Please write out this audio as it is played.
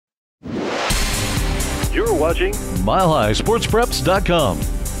You're watching MileHighSportsPreps.com.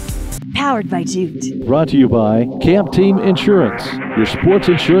 Powered by Jute. Brought to you by Camp Team Insurance, your sports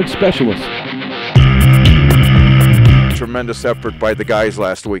insurance specialist. Tremendous effort by the guys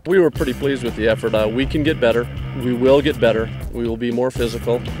last week. We were pretty pleased with the effort. We can get better. We will get better. We will be more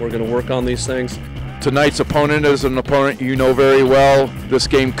physical. We're going to work on these things. Tonight's opponent is an opponent you know very well. This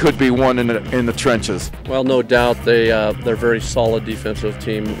game could be won in the trenches. Well, no doubt they're a very solid defensive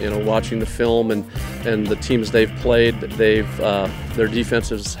team. You know, watching the film and the teams they've played, their defense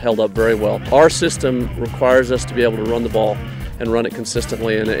has held up very well. Our system requires us to be able to run the ball and run it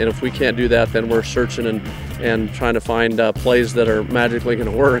consistently, and if we can't do that, then we're searching and trying to find plays that are magically going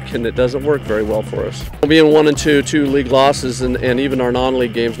to work, and it doesn't work very well for us. Being 1-2, 2 league losses, and even our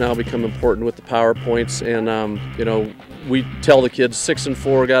non-league games now become important with the power points, and you know, we tell the kids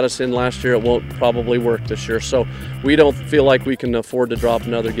 6-4 got us in last year, it won't probably work this year, so we don't feel like we can afford to drop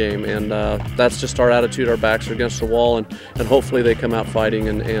another game, and that's just our attitude. Our backs are against the wall, and hopefully they come out fighting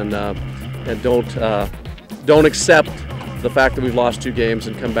and don't accept the fact that we've lost 2 games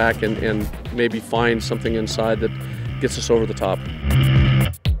and come back and maybe find something inside that gets us over the top.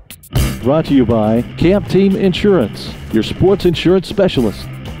 Brought to you by Camp Team Insurance, your sports insurance specialist.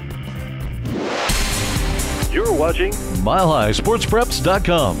 You're watching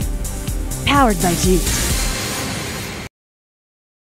MileHighSportsPreps.com. Powered by Jute.